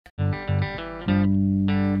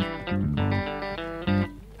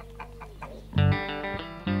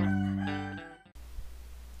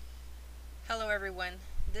everyone,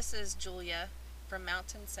 this is Julia from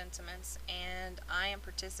Mountain Sentiments, and I am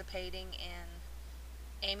participating in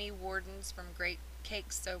Amy Warden's from Great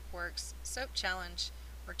Cake Soap Works Soap Challenge,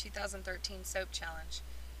 or 2013 Soap Challenge.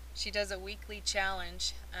 She does a weekly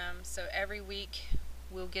challenge, so every week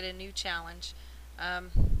we'll get a new challenge. Um,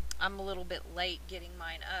 I'm a little bit late getting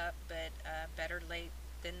mine up, but better late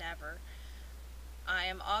than never. I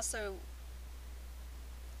am also,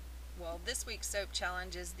 this week's soap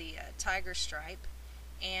challenge is the tiger stripe,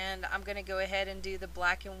 and I'm going to go ahead and do the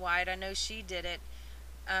black and white. I know she did it,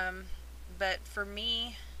 but for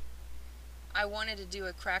me, I wanted to do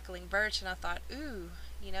a crackling birch, and I thought, ooh,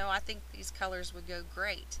 I think these colors would go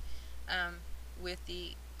great with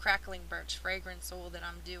the crackling birch fragrance oil that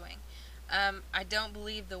I'm doing. I don't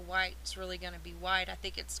believe the white's really going to be white. I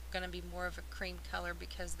think it's going to be more of a cream color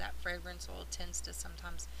because that fragrance oil tends to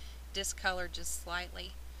sometimes discolor just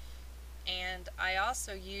slightly. And I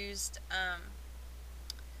also used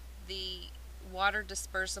the water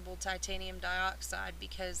dispersible titanium dioxide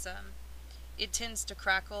because it tends to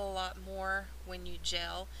crackle a lot more when you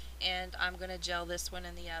gel, and I'm going to gel this one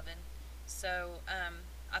in the oven. So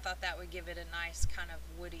I thought that would give it a nice kind of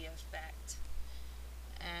woody effect.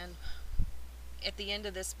 And at the end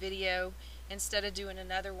of this video, instead of doing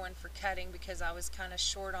another one for cutting because I was kind of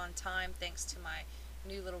short on time thanks to my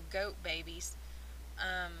new little goat babies,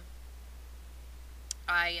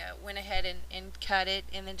 I went ahead and cut it,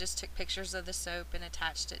 and then just took pictures of the soap and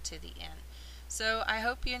attached it to the end. So I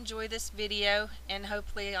hope you enjoy this video, and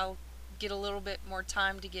hopefully I'll get a little bit more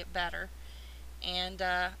time to get better. And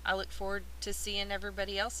I look forward to seeing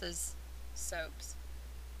everybody else's soaps.